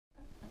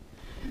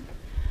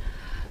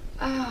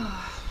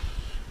Oh,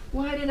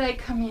 why did I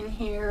come in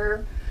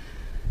here?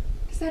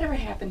 Does that ever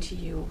happen to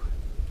you?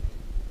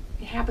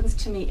 It happens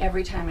to me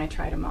every time I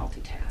try to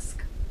multitask.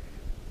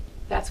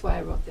 That's why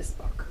I wrote this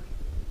book.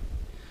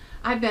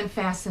 I've been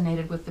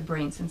fascinated with the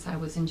brain since I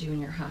was in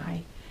junior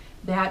high.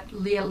 That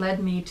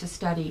led me to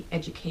study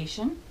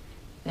education,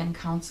 then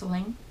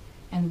counseling,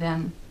 and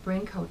then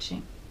brain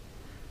coaching.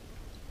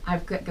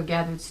 I've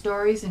gathered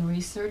stories and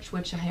research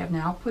which I have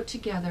now put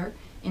together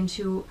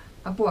into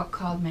a book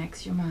called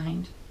Max Your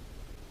Mind.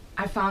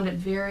 I found it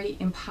very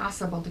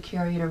impossible to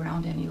carry it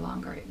around any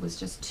longer. It was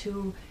just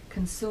too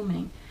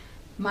consuming.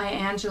 Maya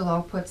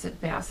Angelou puts it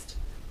best.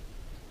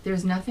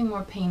 There's nothing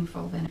more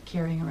painful than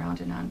carrying around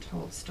an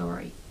untold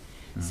story.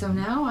 Mm-hmm. So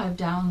now I've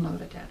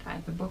downloaded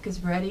it. The book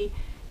is ready,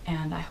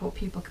 and I hope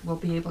people will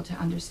be able to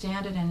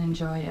understand it and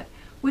enjoy it,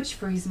 which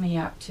frees me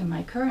up to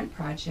my current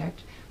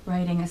project,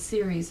 writing a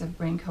series of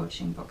brain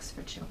coaching books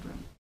for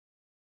children.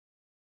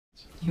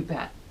 You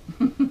bet.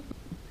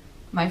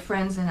 My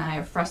friends and I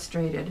are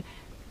frustrated,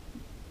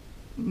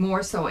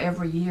 more so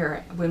every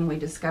year, when we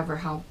discover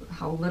how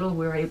little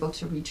we're able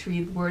to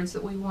retrieve words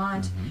that we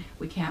want. Mm-hmm.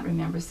 We can't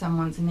remember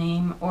someone's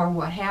name or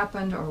what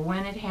happened or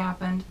when it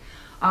happened.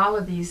 All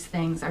of these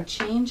things are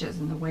changes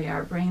in the way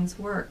our brains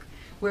work.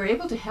 We're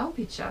able to help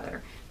each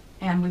other,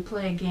 and we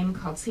play a game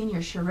called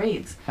Senior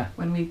Charades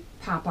when we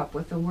pop up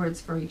with the words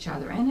for each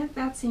other, and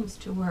that seems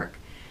to work.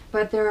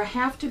 But there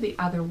have to be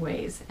other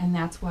ways, and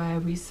that's why I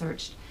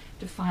researched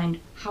to find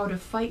how to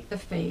fight the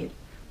fade.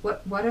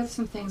 What are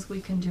some things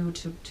we can do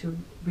to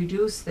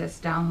reduce this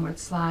downward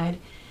slide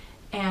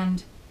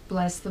and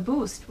bless the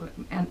boost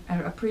and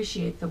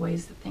appreciate the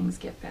ways that things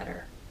get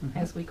better mm-hmm.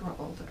 as we grow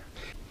older.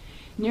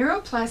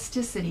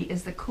 Neuroplasticity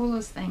is the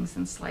coolest thing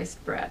since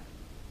sliced bread.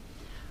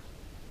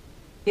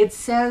 It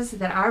says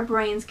that our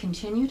brains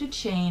continue to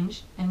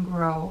change and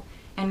grow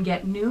and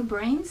get new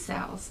brain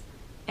cells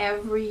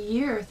every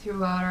year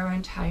throughout our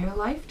entire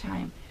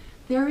lifetime.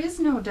 There is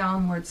no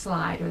downward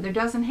slide, or there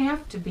doesn't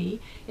have to be,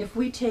 if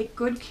we take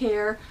good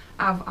care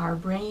of our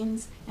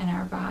brains and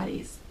our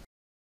bodies.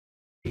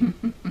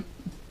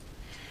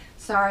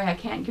 Sorry, I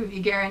can't give you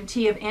a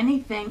guarantee of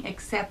anything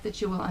except that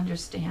you will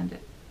understand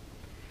it.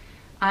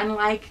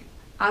 Unlike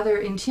other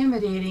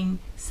intimidating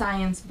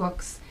science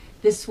books,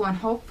 this one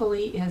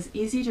hopefully is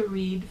easy to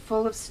read,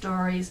 full of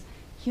stories,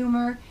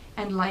 humor,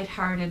 and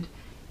lighthearted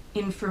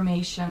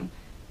information.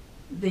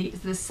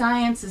 The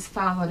science is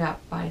followed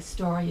up by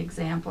story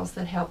examples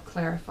that help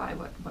clarify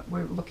what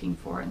we're looking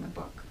for in the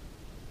book.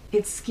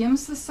 It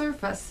skims the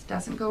surface,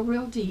 doesn't go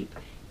real deep,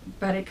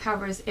 but it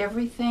covers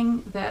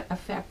everything that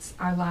affects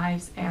our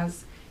lives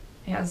as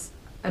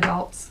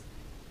adults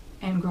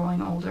and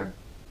growing older.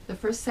 The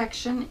first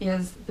section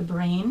is the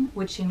brain,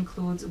 which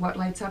includes what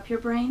lights up your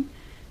brain,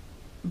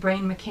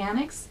 brain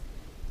mechanics,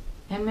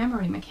 and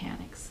memory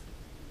mechanics.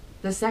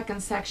 The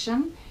second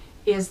section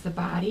is the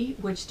body,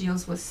 which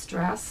deals with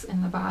stress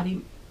in the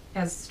body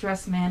as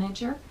stress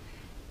manager,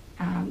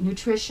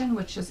 nutrition,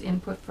 which is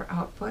input for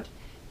output,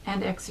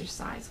 and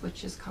exercise,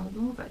 which is called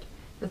move it.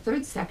 The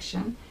third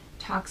section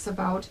talks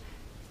about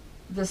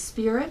the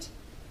spirit,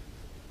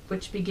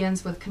 which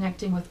begins with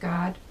connecting with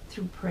God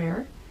through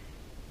prayer,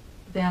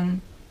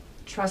 then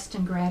trust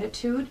and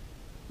gratitude,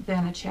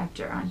 then a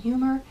chapter on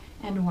humor,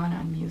 and one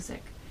on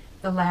music.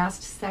 The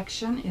last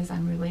section is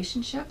on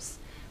relationships,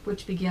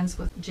 which begins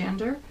with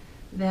gender,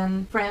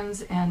 then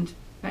friends and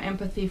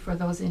empathy for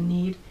those in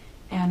need,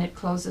 and it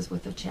closes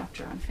with a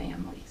chapter on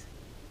families.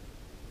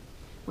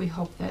 We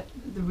hope that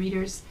the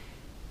readers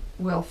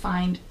will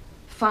find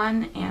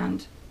fun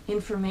and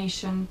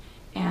information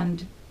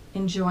and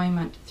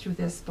enjoyment through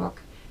this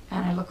book,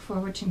 and I look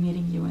forward to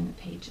meeting you in the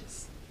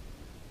pages.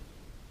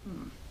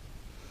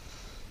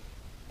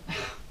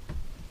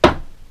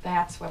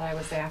 That's what I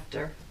was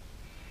after.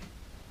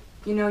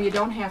 You know, you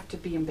don't have to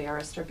be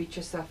embarrassed or beat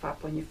yourself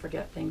up when you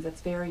forget things. It's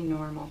very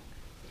normal.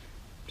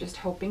 Just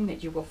hoping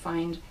that you will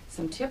find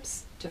some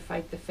tips to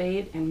fight the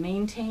fade and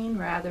maintain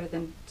rather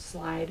than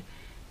slide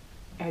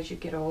as you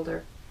get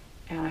older.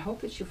 And I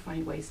hope that you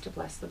find ways to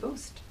bless the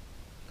boost.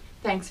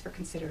 Thanks for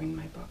considering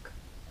my book.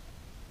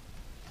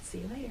 See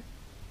you later.